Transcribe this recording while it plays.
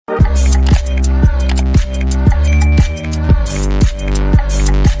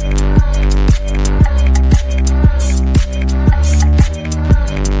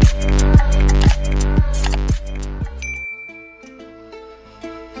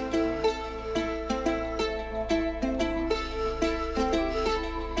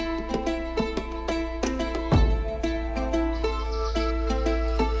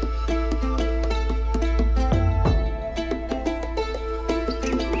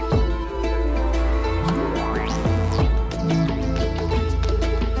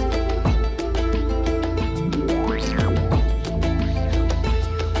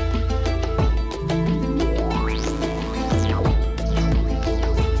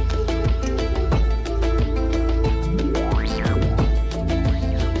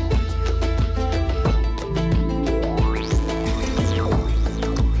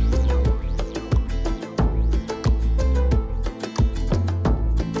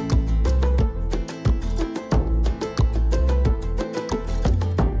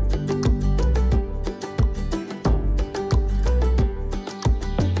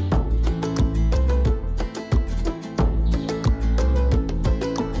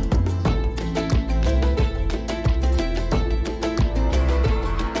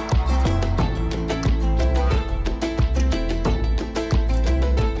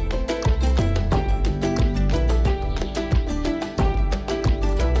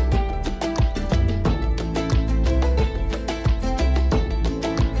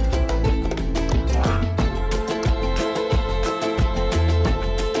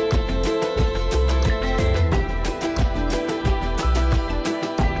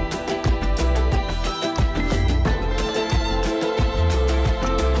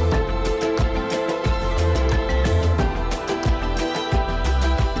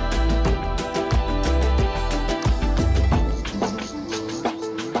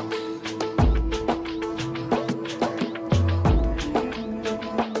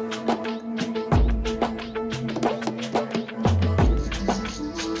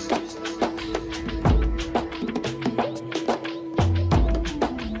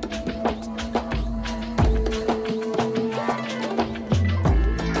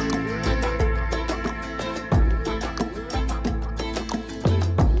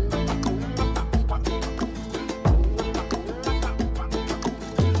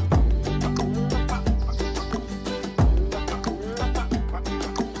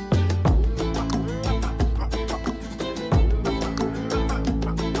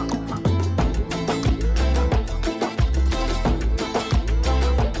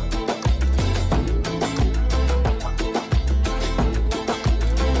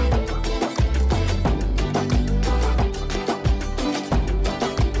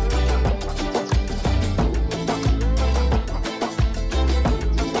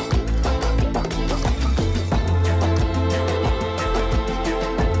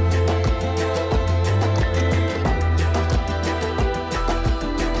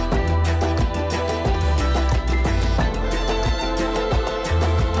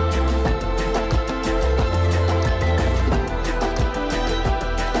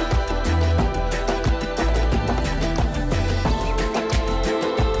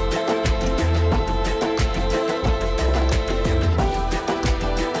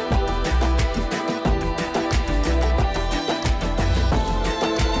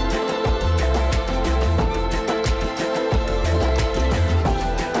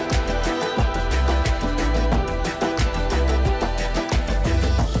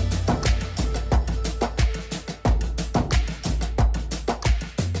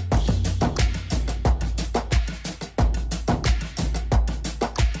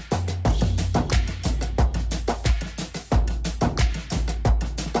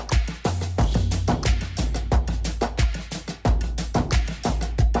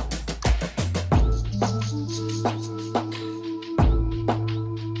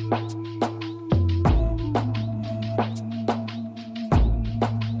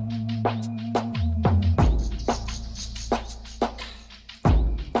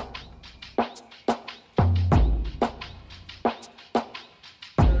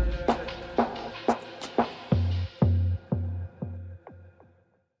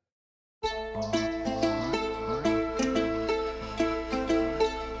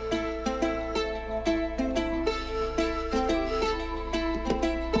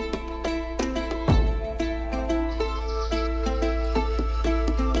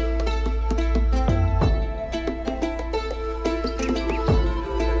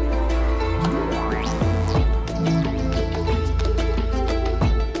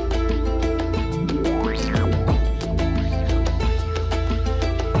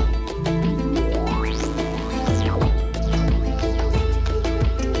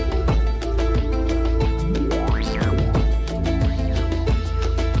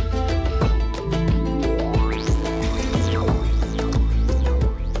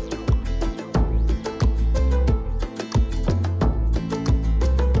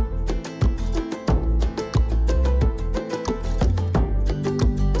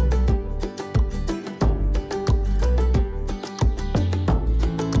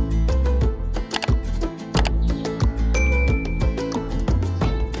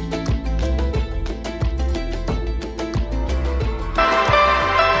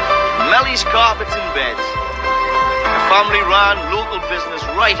carpets and beds. A family-run local business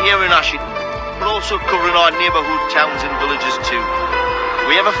right here in Ashington, but also covering our neighbourhood towns and villages too.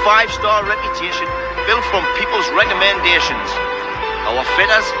 We have a 5-star reputation built from people's recommendations. Our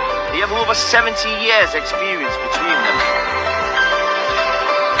fitters, they have over 70 years experience between them.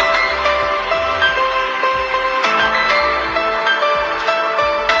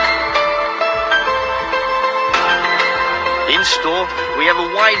 In store, we have a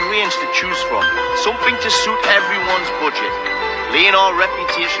wide range to choose from, something to suit everyone's budget. Laying our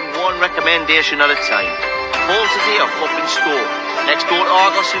reputation one recommendation at a time. Call today or pop in store, next door to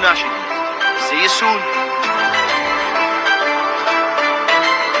Argos in Ashington. See you soon.